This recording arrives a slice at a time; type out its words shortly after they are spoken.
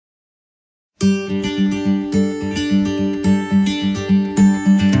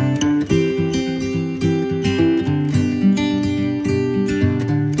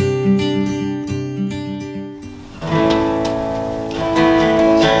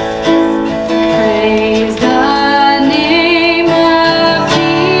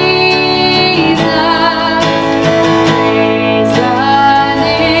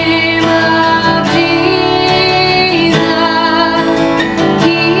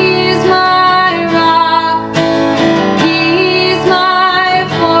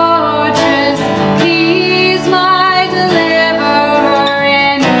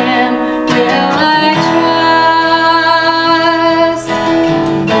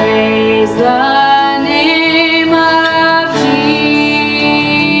the name of Jesus.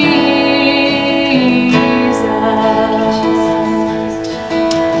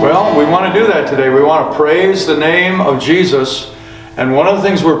 Well, we want to do that today. We want to praise the name of Jesus. And one of the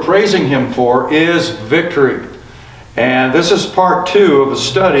things we're praising Him for is victory. And this is part 2 of a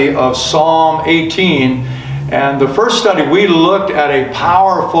study of Psalm 18. And the first study, we looked at a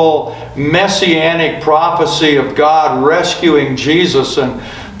powerful messianic prophecy of God rescuing Jesus and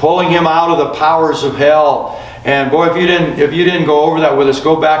pulling Him out of the powers of hell. And boy, if you didn't go over that with us,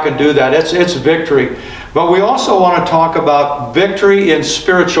 go back and do that. It's victory. But we also want to talk about victory in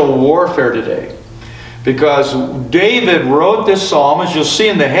spiritual warfare today. Because David wrote this psalm, as you'll see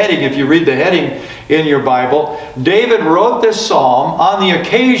in the heading, if you read the heading in your Bible, David wrote this psalm on the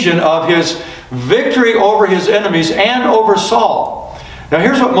occasion of his victory over his enemies and over Saul. Now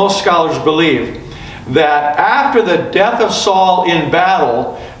here's what most scholars believe, that after the death of Saul in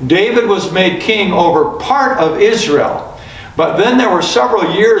battle, David was made king over part of Israel. But then there were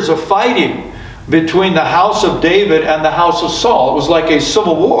several years of fighting between the house of David and the house of Saul. It was like a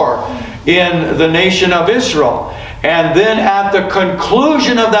civil war in the nation of Israel. And then at the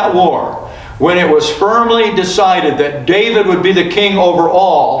conclusion of that war, when it was firmly decided that David would be the king over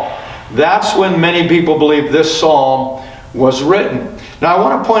all, that's when many people believe this psalm was written. Now I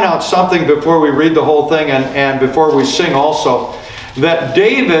want to point out something before we read the whole thing and before we sing also, that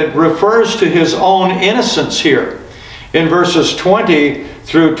David refers to his own innocence here. In verses 20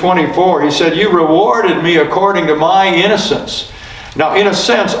 through 24, he said, "You rewarded me according to my innocence." Now, in a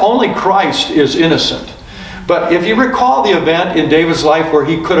sense, only Christ is innocent. But if you recall the event in David's life where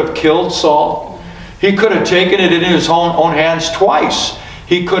he could have killed Saul, he could have taken it in his own hands twice.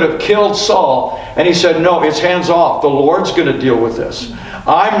 He could have killed Saul, and he said, "No, it's hands off. The Lord's going to deal with this.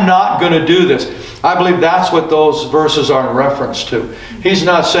 I'm not going to do this." I believe that's what those verses are in reference to. He's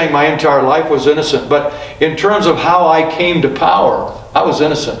not saying my entire life was innocent, but in terms of how I came to power, I was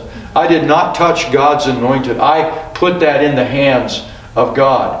innocent. I did not touch God's anointed. I put that in the hands of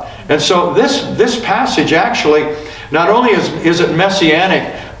God. And so this passage actually, not only is it messianic,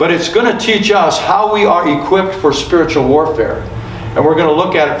 but it's going to teach us how we are equipped for spiritual warfare. And we're going to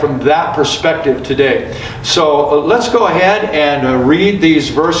look at it from that perspective today. So let's go ahead and read these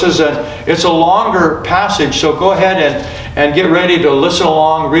verses. And it's a longer passage, so go ahead and get ready to listen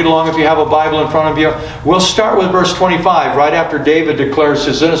along, read along if you have a Bible in front of you. We'll start with verse 25, right after David declares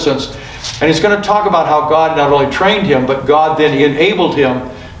his innocence. And he's going to talk about how God not only trained him, but God then enabled him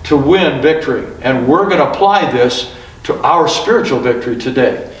to win victory. And we're going to apply this to our spiritual victory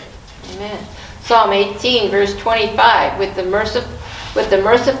today. Amen. Psalm 18, verse 25, With the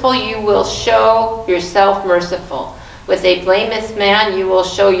merciful you will show yourself merciful. With a blameless man you will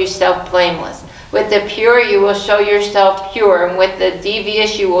show yourself blameless. With the pure you will show yourself pure, and with the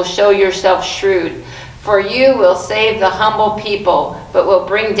devious you will show yourself shrewd. For you will save the humble people, but will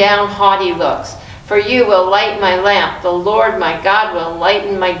bring down haughty looks. For you will light my lamp. The Lord my God will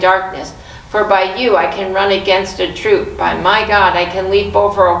lighten my darkness. For by you I can run against a troop. By my God I can leap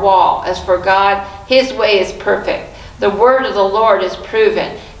over a wall. As for God, His way is perfect. The word of the Lord is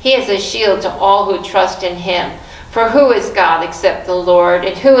proven. He is a shield to all who trust in Him. For who is God except the Lord?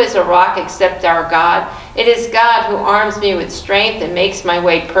 And who is a rock except our God? It is God who arms me with strength and makes my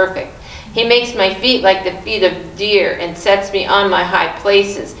way perfect. He makes my feet like the feet of deer and sets me on my high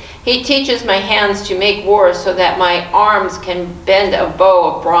places. He teaches my hands to make war so that my arms can bend a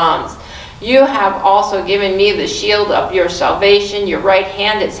bow of bronze. You have also given me the shield of your salvation. Your right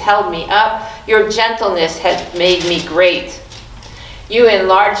hand has held me up. Your gentleness has made me great. You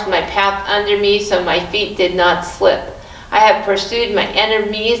enlarged my path under me so my feet did not slip. I have pursued my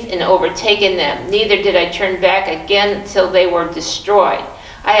enemies and overtaken them. Neither did I turn back again until they were destroyed.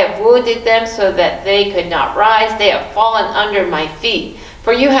 I have wounded them so that they could not rise. They have fallen under my feet.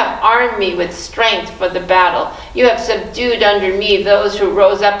 For you have armed me with strength for the battle. You have subdued under me those who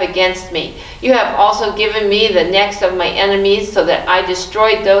rose up against me. You have also given me the necks of my enemies so that I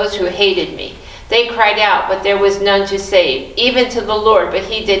destroyed those who hated me. They cried out, but there was none to save, even to the Lord, but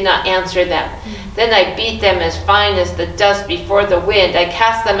He did not answer them. Then I beat them as fine as the dust before the wind. I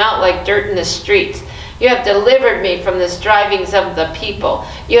cast them out like dirt in the streets. You have delivered me from the strivings of the people.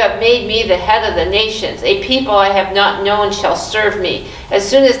 You have made me the head of the nations. A people I have not known shall serve me. As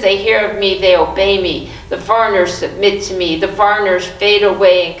soon as they hear of me, they obey me. The foreigners submit to me. The foreigners fade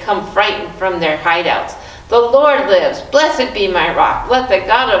away and come frightened from their hideouts. The Lord lives. Blessed be my rock. Let the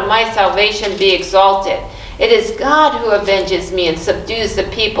God of my salvation be exalted. It is God who avenges me and subdues the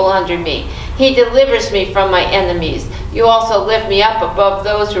people under me. He delivers me from my enemies. You also lift me up above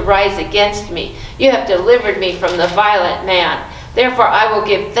those who rise against me. You have delivered me from the violent man. Therefore I will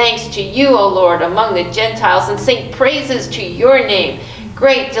give thanks to you, O Lord, among the Gentiles, and sing praises to your name.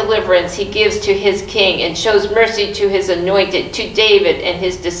 Great deliverance he gives to his king, and shows mercy to his anointed, to David and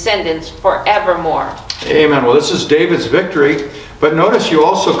his descendants forevermore. Amen. Well, this is David's victory. But notice you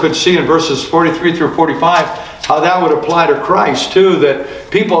also could see in verses 43 through 45 how that would apply to Christ too, that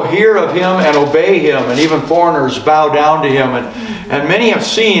people hear of him and obey him, and even foreigners bow down to him. And many have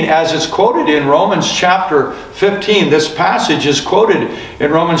seen, as is quoted in Romans chapter 15, this passage is quoted in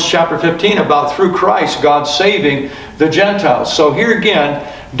Romans chapter 15 about through Christ, God saving the Gentiles. So here again,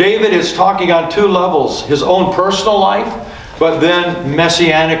 David is talking on two levels, his own personal life, but then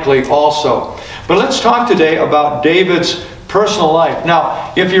messianically also. But let's talk today about David's personal life.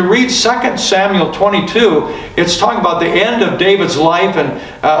 Now, if you read 2 Samuel 22, it's talking about the end of David's life and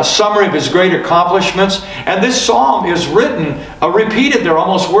a summary of his great accomplishments. And this psalm is written, repeated there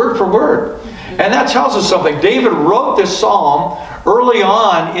almost word for word. And that tells us something. David wrote this psalm early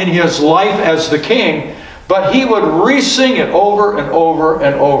on in his life as the king, but he would re-sing it over and over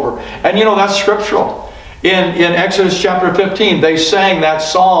and over. And you know, that's scriptural. In Exodus chapter 15, they sang that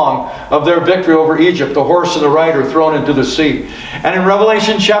song of their victory over Egypt, the horse and the rider thrown into the sea. And in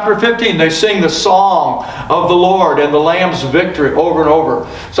Revelation chapter 15, they sing the song of the Lord and the Lamb's victory over and over.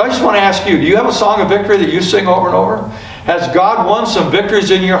 So I just want to ask you, do you have a song of victory that you sing over and over? Has God won some victories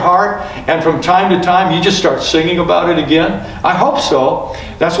in your heart, and from time to time you just start singing about it again? I hope so.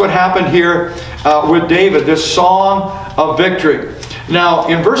 That's what happened here with David, this song of victory. Now,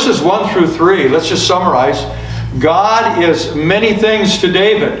 in verses 1 through 3, let's just summarize. God is many things to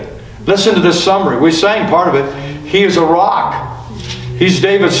David. Listen to this summary. We sang part of it. He is a rock. He's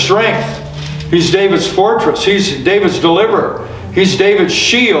David's strength. He's David's fortress. He's David's deliverer. He's David's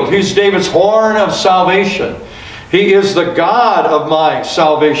shield. He's David's horn of salvation. He is the God of my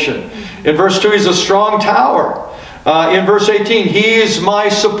salvation. In verse 2, he's a strong tower. In verse 18, he is my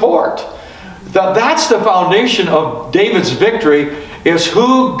support. That's the foundation of David's victory, is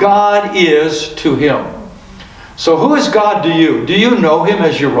who God is to him. So who is God to you? Do you know him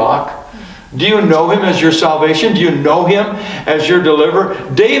as your rock? Do you know him as your salvation? Do you know him as your deliverer?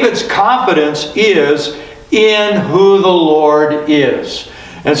 David's confidence is in who the Lord is.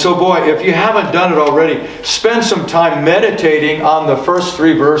 And so, boy, if you haven't done it already, spend some time meditating on the first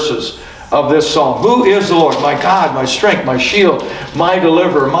 3 verses of this psalm. Who is the Lord? My God, my strength, my shield, my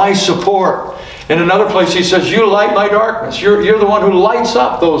deliverer, my support. In another place he says, you light my darkness. You're the one who lights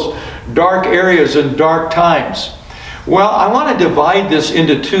up those dark areas and dark times. Well, I want to divide this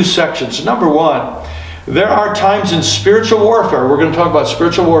into 2 sections. Number 1, there are times in spiritual warfare, we're going to talk about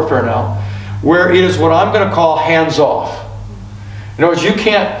spiritual warfare now, where it is what I'm going to call hands off. In other words, you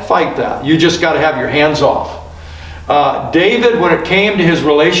can't fight that. You just got to have your hands off. David, when it came to his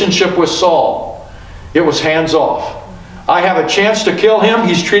relationship with Saul, it was hands off. I have a chance to kill him.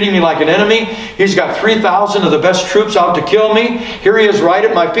 He's treating me like an enemy. He's got 3,000 of the best troops out to kill me. Here he is right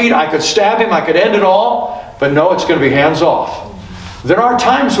at my feet. I could stab him. I could end it all. But no, it's going to be hands off. There are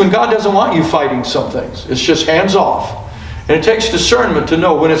times when God doesn't want you fighting some things. It's just hands off. And it takes discernment to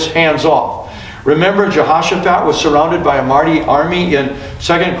know when it's hands off. Remember, Jehoshaphat was surrounded by a mighty army in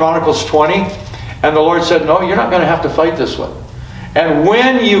 2 Chronicles 20. And the Lord said, no, you're not going to have to fight this one. And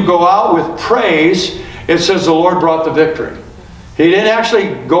when you go out with praise, it says the Lord brought the victory. He didn't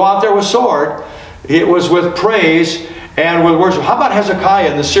actually go out there with sword. It was with praise and with worship. How about Hezekiah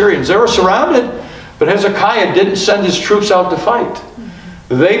and the Syrians? They were surrounded, but Hezekiah didn't send his troops out to fight.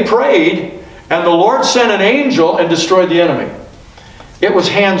 They prayed, and the Lord sent an angel and destroyed the enemy. It was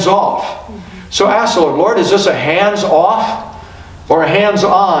hands off. So ask the Lord, Lord, is this a hands off or a hands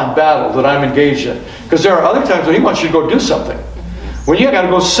on battle that I'm engaged in? Because there are other times when he wants you to go do something. When you got to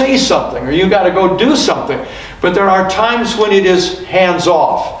go say something, or you got to go do something. But there are times when it is hands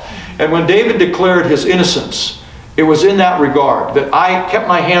off. And when David declared his innocence, it was in that regard that I kept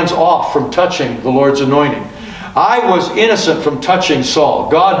my hands off from touching the Lord's anointing. I was innocent from touching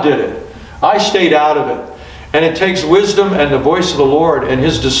Saul. God did it. I stayed out of it. And it takes wisdom and the voice of the Lord and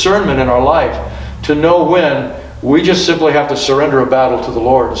his discernment in our life to know when we just simply have to surrender a battle to the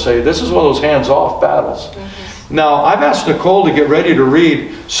Lord and say, this is one of those hands-off battles. Now, I've asked Nicole to get ready to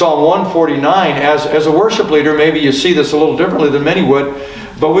read Psalm 149. As a worship leader, maybe you see this a little differently than many would.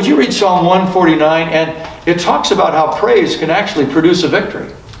 But would you read Psalm 149? And it talks about how praise can actually produce a victory.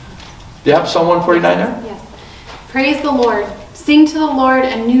 Do you have Psalm 149 there? Yes. Praise the Lord. Sing to the Lord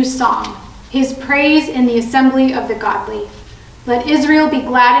a new song. His praise in the assembly of the godly. Let Israel be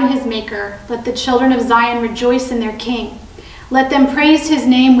glad in his maker. Let the children of Zion rejoice in their king. Let them praise his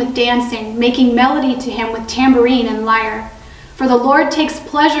name with dancing, making melody to him with tambourine and lyre. For the Lord takes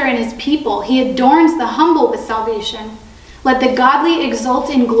pleasure in his people. He adorns the humble with salvation. Let the godly exult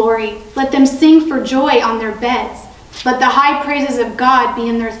in glory. Let them sing for joy on their beds. Let the high praises of God be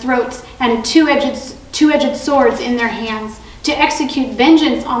in their throats and two-edged swords in their hands, to execute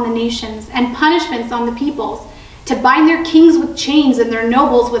vengeance on the nations and punishments on the peoples, to bind their kings with chains and their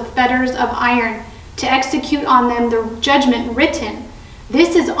nobles with fetters of iron, to execute on them the judgment written.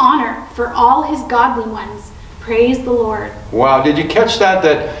 This is honor for all his godly ones. Praise the Lord. Wow, did you catch that?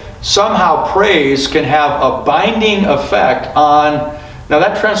 That somehow praise can have a binding effect on, now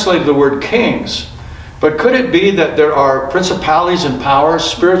that translated the word kings, but could it be that there are principalities and powers,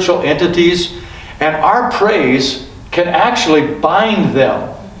 spiritual entities, and our praise can actually bind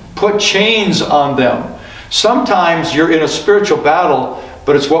them, put chains on them? Sometimes you're in a spiritual battle,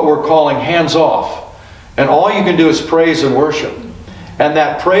 but it's what we're calling hands off. And all you can do is praise and worship. And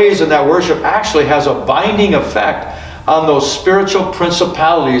that praise and that worship actually has a binding effect on those spiritual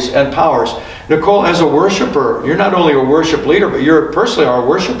principalities and powers. Nicole, as a worshiper, you're not only a worship leader, but you're personally our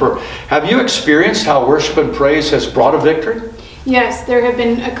worshiper. Have you experienced how worship and praise has brought a victory? Yes, there have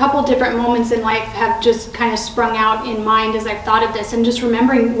been a couple different moments in life have just kind of sprung out in mind as I've thought of this, and just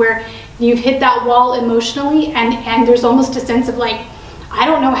remembering where you've hit that wall emotionally, and there's almost a sense of like, I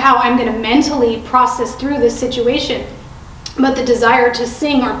don't know how I'm going to mentally process through this situation, but the desire to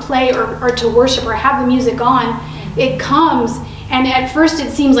sing or play or to worship or have the music on, it comes, and at first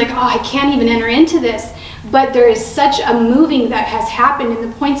it seems like, oh, I can't even enter into this, but there is such a moving that has happened in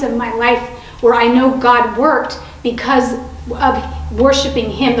the points of my life where I know God worked because of worshiping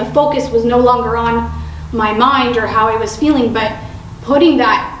him. The focus was no longer on my mind or how I was feeling, but putting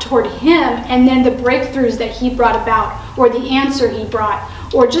that toward him, and then the breakthroughs that he brought about, or the answer he brought,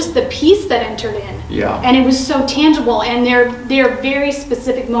 or just the peace that entered in. Yeah. And it was so tangible, and they're very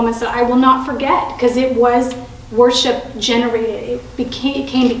specific moments that I will not forget, because it was worship generated. It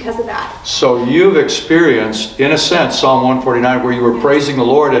came because of that. So you've experienced, in a sense, Psalm 149, where you were praising the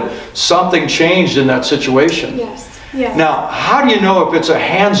Lord and something changed in that situation. Yes. Yes. Now, how do you know if it's a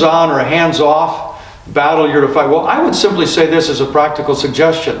hands-on or a hands-off battle you're to fight? Well, I would simply say this as a practical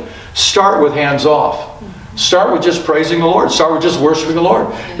suggestion. Start with hands-off. Start with just praising the Lord. Start with just worshiping the Lord.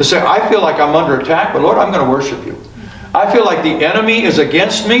 To say, I feel like I'm under attack, but Lord, I'm going to worship you. I feel like the enemy is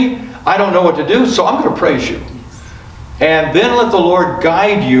against me. I don't know what to do, so I'm going to praise you. And then let the Lord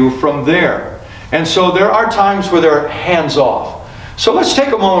guide you from there. And so there are times where they're hands-off. So let's take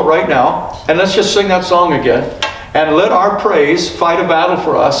a moment right now, and let's just sing that song again. And let our praise fight a battle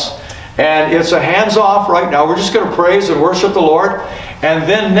for us. And it's a hands-off right now. We're just going to praise and worship the Lord. And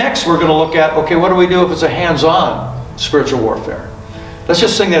then next we're going to look at, okay, what do we do if it's a hands-on spiritual warfare? Let's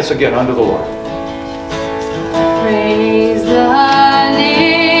just sing this again, unto the Lord. Praise the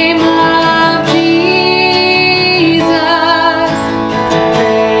name of Jesus.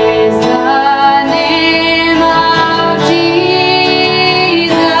 Praise the name of Jesus.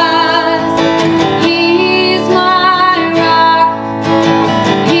 He's my rock.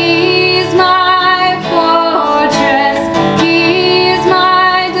 He's my fortress. He's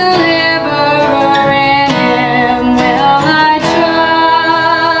my deliverer. In him will I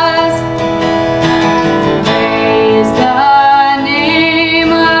trust. Praise the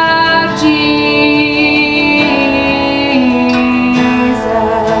name of Jesus.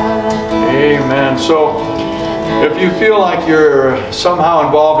 Amen. So if you feel like you're somehow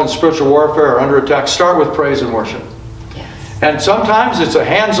involved in spiritual warfare or under attack, start with praise and worship. And sometimes it's a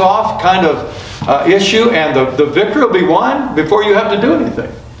hands-off kind of issue, and the victory will be won before you have to do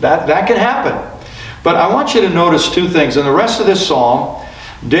anything. That can happen. But I want you to notice two things. In the rest of this psalm,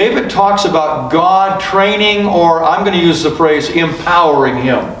 David talks about God training, or I'm going to use the phrase, empowering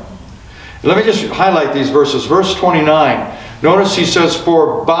him. Let me just highlight these verses. Verse 29. Notice he says,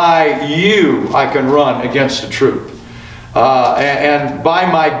 for by you I can run against the troop. And by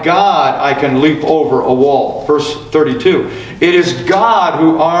my God I can leap over a wall. Verse 32. It is God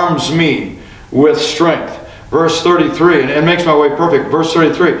who arms me with strength. Verse 33. And it makes my way perfect. Verse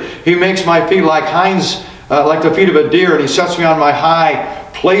 33. He makes my feet like like the feet of a deer, and he sets me on my high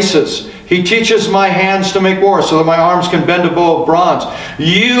places. He teaches my hands to make war, so that my arms can bend a bow of bronze.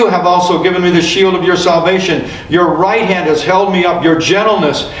 You have also given me the shield of your salvation. Your right hand has held me up. Your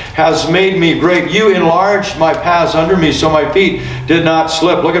gentleness has made me great. You enlarged my paths under me, so my feet did not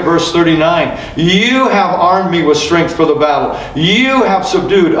slip. Look at verse 39. You have armed me with strength for the battle. You have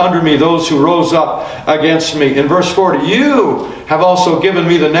subdued under me those who rose up against me. In verse 40, you have also given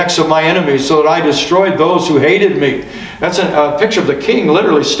me the necks of my enemies, so that I destroyed those who hated me. That's a picture of the king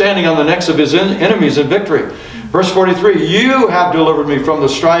literally standing on the necks of his enemies in victory. Verse 43, you have delivered me from the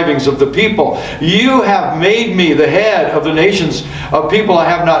strivings of the people. You have made me the head of the nations of people I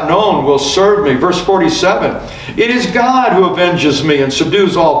have not known will serve me. Verse 47, it is God who avenges me and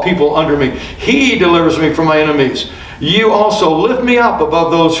subdues all people under me. He delivers me from my enemies. You also lift me up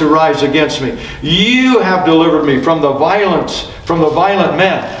above those who rise against me. You have delivered me from the violent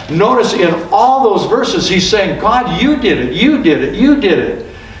men. Notice in all those verses he's saying, God, you did it, you did it, you did it.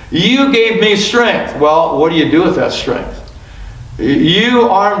 You gave me strength. Well, what do you do with that strength? You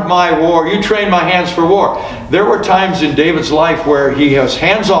armed my war. You trained my hands for war. There were times in David's life where he was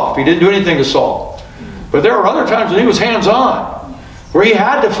hands off. He didn't do anything to Saul. But there were other times when he was hands on, where he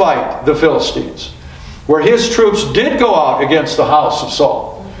had to fight the Philistines, where his troops did go out against the house of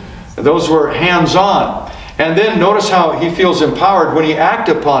Saul. Those were hands on. And then notice how he feels empowered when he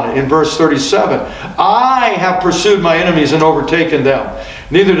acted upon it in verse 37. I have pursued my enemies and overtaken them.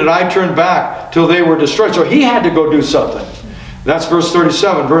 Neither did I turn back till they were destroyed. So he had to go do something. That's verse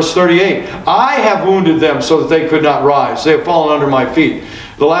 37. Verse 38. I have wounded them so that they could not rise. They have fallen under my feet.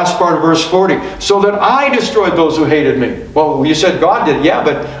 The last part of verse 40. So that I destroyed those who hated me. Well, you said God did. Yeah,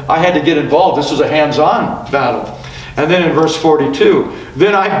 but I had to get involved. This was a hands-on battle. And then in verse 42,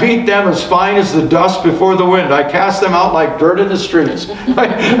 then I beat them as fine as the dust before the wind. I cast them out like dirt in the streets.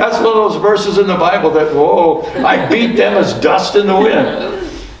 That's one of those verses in the Bible that, whoa, I beat them as dust in the wind.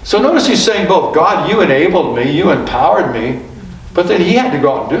 So notice he's saying both, God, you enabled me, you empowered me, but then he had to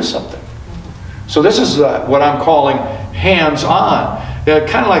go out and do something. So this is what I'm calling hands-on.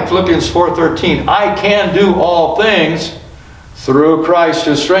 Kind of like Philippians 4:13. I can do all things through Christ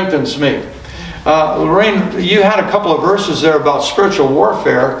who strengthens me. Lorraine, you had a couple of verses there about spiritual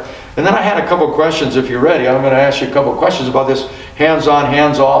warfare, and then I had a couple of questions if you're ready. I'm going to ask you a couple of questions about this hands-on,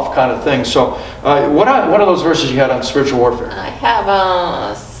 hands-off kind of thing. So what are those verses you had on spiritual warfare? I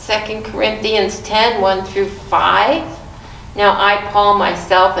have 2 Corinthians 10, 1 through 5. Now I, Paul,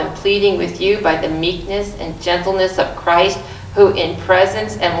 myself, am pleading with you by the meekness and gentleness of Christ, who in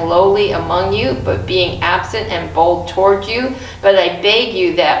presence am lowly among you, but being absent am bold toward you. But I beg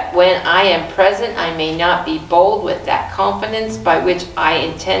you that when I am present, I may not be bold with that confidence by which I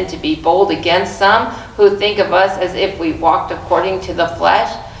intend to be bold against some who think of us as if we walked according to the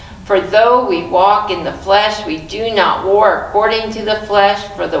flesh. For though we walk in the flesh, we do not war according to the flesh.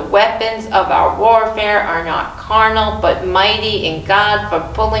 For the weapons of our warfare are not carnal, but mighty in God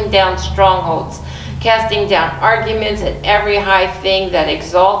for pulling down strongholds, casting down arguments and every high thing that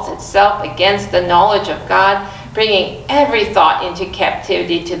exalts itself against the knowledge of God, bringing every thought into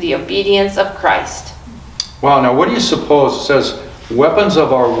captivity to the obedience of Christ. Wow, now what do you suppose? It says, weapons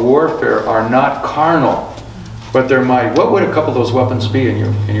of our warfare are not carnal, but they're mighty. What would a couple of those weapons be in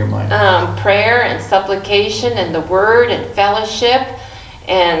your mind? Prayer and supplication and the word and fellowship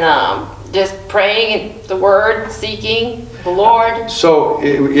and just praying the word, seeking the Lord. So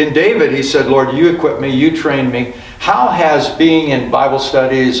in David, he said, Lord, you equip me, you train me. How has being in Bible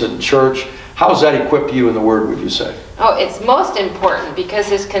studies and church, how has that equipped you in the Word, would you say? Oh, it's most important because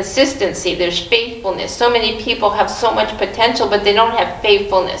there's consistency, there's faithfulness. So many people have so much potential, but they don't have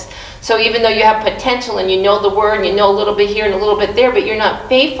faithfulness. So even though you have potential and you know the Word and you know a little bit here and a little bit there, but you're not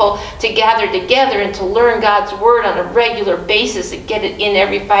faithful to gather together and to learn God's Word on a regular basis and get it in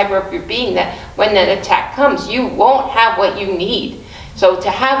every fiber of your being, that when that attack comes, you won't have what you need. So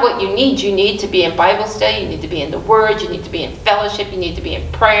to have what you need to be in Bible study, you need to be in the Word, you need to be in fellowship, you need to be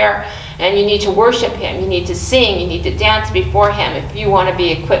in prayer, and you need to worship Him, you need to sing, you need to dance before Him if you want to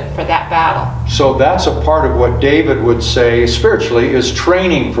be equipped for that battle. So that's a part of what David would say spiritually is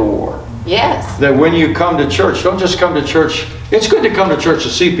training for war. Yes. That when you come to church, don't just come to church. It's good to come to church to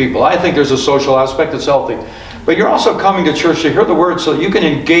see people. I think there's a social aspect that's healthy. But you're also coming to church to hear the Word so that you can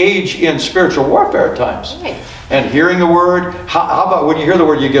engage in spiritual warfare at times. Right. And hearing the Word, how about when you hear the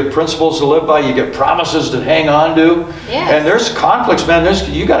Word, you get principles to live by, you get promises to hang on to. Yes. And there's conflicts, man.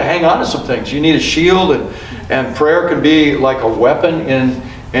 You got to hang on to some things. You need a shield, and prayer can be like a weapon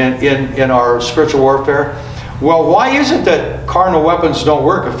in our spiritual warfare. Well, why is it that carnal weapons don't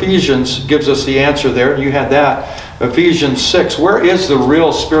work? Ephesians gives us the answer there. You had that. Ephesians 6. Where is the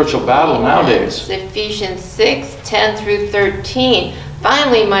real spiritual battle nowadays? It's Ephesians 6, 10 through 13.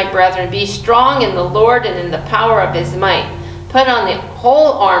 Finally, my brethren, be strong in the Lord and in the power of His might. Put on the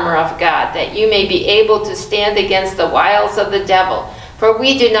whole armor of God, that you may be able to stand against the wiles of the devil. For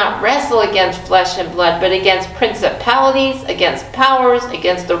we do not wrestle against flesh and blood, but against principalities, against powers,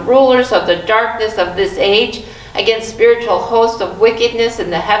 against the rulers of the darkness of this age, against spiritual hosts of wickedness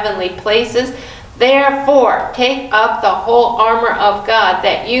in the heavenly places. Therefore, take up the whole armor of God,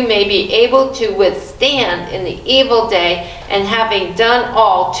 that you may be able to withstand in the evil day, and having done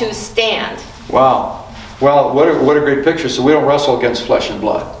all, to stand. Wow. Well, what a great picture. So we don't wrestle against flesh and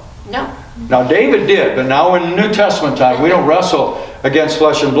blood. No. Now David did, but now in the New Testament time, we don't wrestle against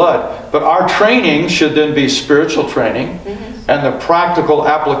flesh and blood. But our training should then be spiritual training and the practical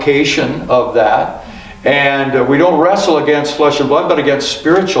application of that. And we don't wrestle against flesh and blood, but against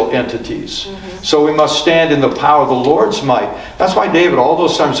spiritual entities. So we must stand in the power of the Lord's might. That's why David all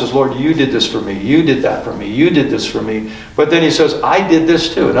those times says, Lord, you did this for me. You did that for me. You did this for me. But then he says, I did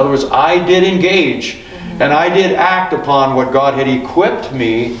this too. In other words, I did engage and I did act upon what God had equipped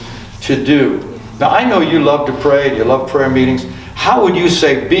me to do. Now I know you love to pray and you love prayer meetings. How would you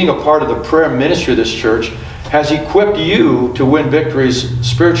say being a part of the prayer ministry of this church has equipped you to win victories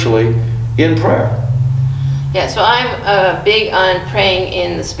spiritually in prayer? Yeah, so I'm big on praying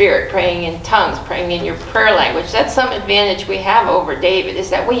in the Spirit, praying in tongues, praying in your prayer language. That's some advantage we have over David, is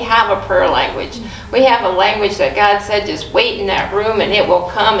that we have a prayer language. We have a language that God said, just wait in that room and it will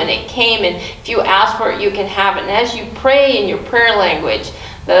come, and it came, and if you ask for it, you can have it. And as you pray in your prayer language,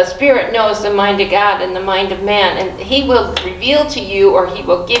 the Spirit knows the mind of God and the mind of man, and He will reveal to you, or He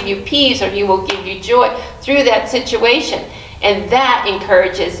will give you peace, or He will give you joy through that situation. And that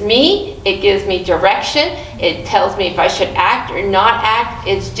encourages me. It gives me direction. It tells me if I should act or not act.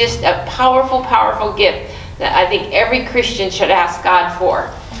 It's just a powerful, powerful gift that I think every Christian should ask God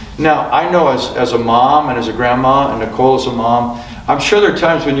for. Now, I know as a mom and as a grandma, and Nicole as a mom, I'm sure there are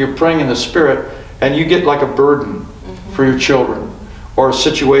times when you're praying in the Spirit and you get like a burden for your children or a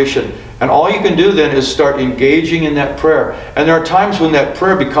situation. And all you can do then is start engaging in that prayer. And there are times when that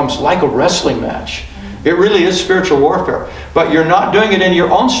prayer becomes like a wrestling match. It really is spiritual warfare. But you're not doing it in your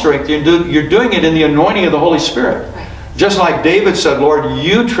own strength. You're doing it in the anointing of the Holy Spirit. Right. Just like David said, Lord,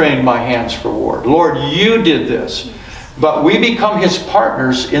 you trained my hands for war. Lord, you did this. But we become His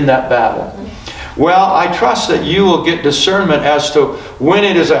partners in that battle. Well, I trust that you will get discernment as to when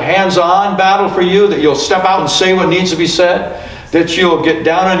it is a hands-on battle for you, that you'll step out and say what needs to be said, that you'll get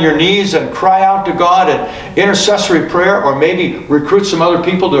down on your knees and cry out to God in intercessory prayer, or maybe recruit some other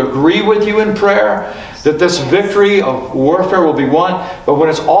people to agree with you in prayer, that this victory of warfare will be won. But when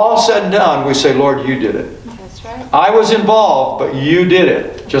it's all said and done, we say, Lord, you did it. That's right. I was involved, but you did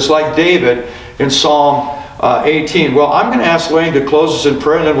it. Just like David in Psalm 18. Well, I'm going to ask Wayne to close us in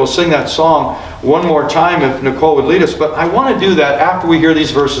prayer, and then we'll sing that song one more time if Nicole would lead us. But I want to do that after we hear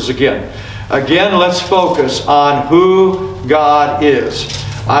these verses again. Again, let's focus on who God is.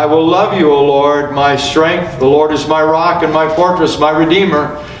 I will love you, O Lord, my strength. The Lord is my rock and my fortress, my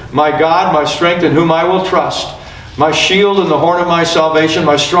redeemer, my God, my strength, in whom I will trust, my shield and the horn of my salvation,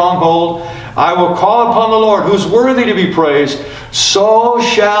 my stronghold. I will call upon the Lord, who is worthy to be praised. So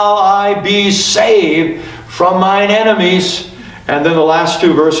shall I be saved from mine enemies. And then the last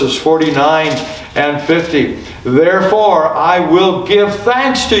two verses, 49 and 50. Therefore I will give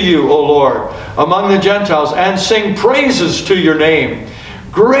thanks to you, O Lord, among the Gentiles, and sing praises to your name.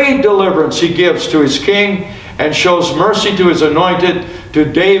 Great deliverance He gives to His king, and shows mercy to His anointed, to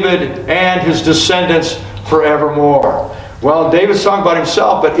David and his descendants forevermore. Well, David's talking about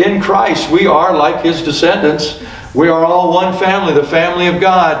himself, but in Christ we are like His descendants. We are all one family, the family of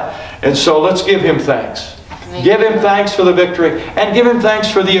God. And so let's give Him thanks. Give Him thanks for the victory, and give Him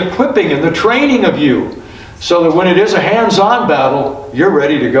thanks for the equipping and the training of you, so that when it is a hands-on battle, you're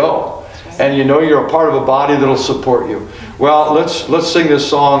ready to go. And you know you're a part of a body that will support you. Well, let's sing this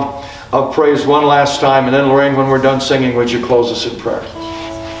song of praise one last time, and then Lorraine, when we're done singing, would you close us in prayer?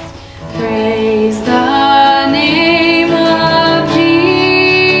 Praise the name of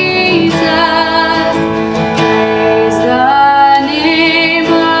Jesus. Praise the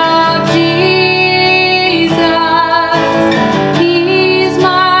name of Jesus. He's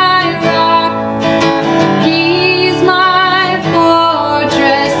my rock. He's my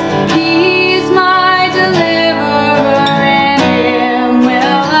fortress. He's my deliverer. In Him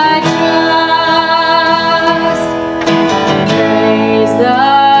will I trust. Praise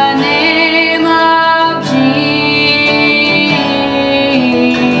the name of Jesus.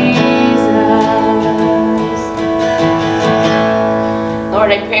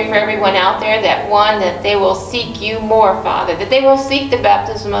 Lord, I pray for everyone out there that they will seek you more, Father, that they will seek the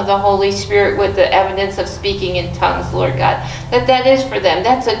baptism of the Holy Spirit with the evidence of speaking in tongues, Lord God, that is for them.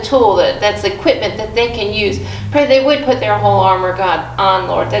 That's a tool, that's equipment that they can use. Pray they would put their whole armor, God, on,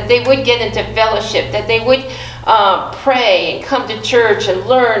 Lord, that they would get into fellowship, that they would pray and come to church and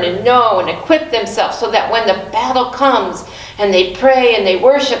learn and know and equip themselves so that when the battle comes and they pray and they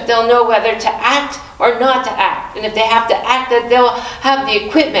worship, they'll know whether to act or not to act. And if they have to act, that they'll have the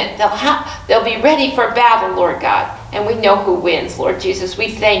equipment. They'll be ready for battle, Lord God. And we know who wins, Lord Jesus. We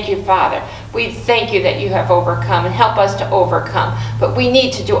thank you, Father. We thank you that you have overcome, and help us to overcome. But we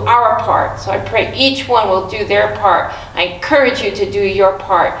need to do our part. So I pray each one will do their part. I encourage you to do your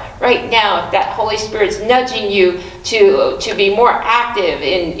part. Right now, if that Holy Spirit's nudging you to be more active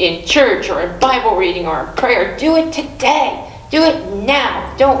in church or in Bible reading or in prayer, do it today. Do it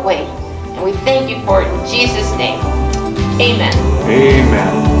now. Don't wait. And we thank you for it in Jesus' name. Amen.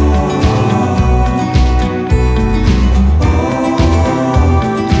 Amen.